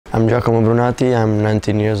I'm Giacomo Brunati, I'm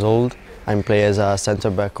 19 years old. I play as a centre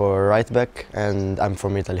back or right back, and I'm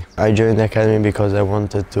from Italy. I joined the academy because I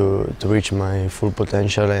wanted to reach my full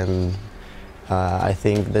potential, and I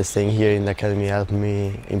think the staying here in the academy helped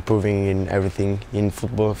me improving in everything in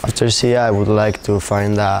football. After SIA, I would like to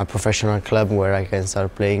find a professional club where I can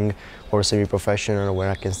start playing, or semi-professional, where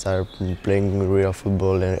I can start playing real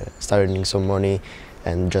football and start earning some money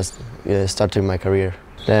and just starting my career.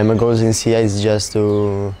 My goals in SIA is just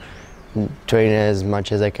to train as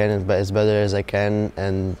much as I can, as better as I can,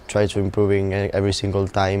 and try to improving every single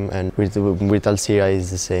time. And with Alzira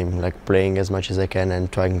is the same, like playing as much as I can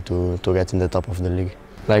and trying to get in the top of the league.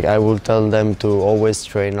 Like I will tell them to always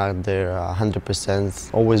train at their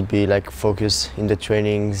 100%, always be like focused in the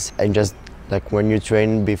trainings, and just like when you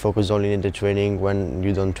train, be focused only in the training. When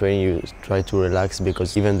you don't train, you try to relax,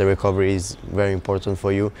 because even the recovery is very important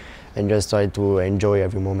for you, and just try to enjoy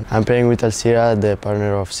every moment. I'm playing with Alzira, the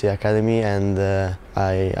partner of SIA Academy, and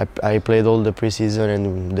I played all the preseason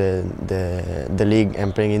and the league.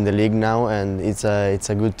 I'm playing in the league now, and it's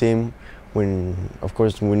a good team. Of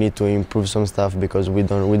course, we need to improve some stuff because we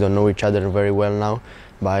don't know each other very well now.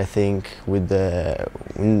 But I think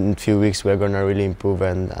in a few weeks we're gonna really improve,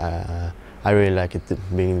 and I really like it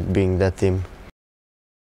being that team.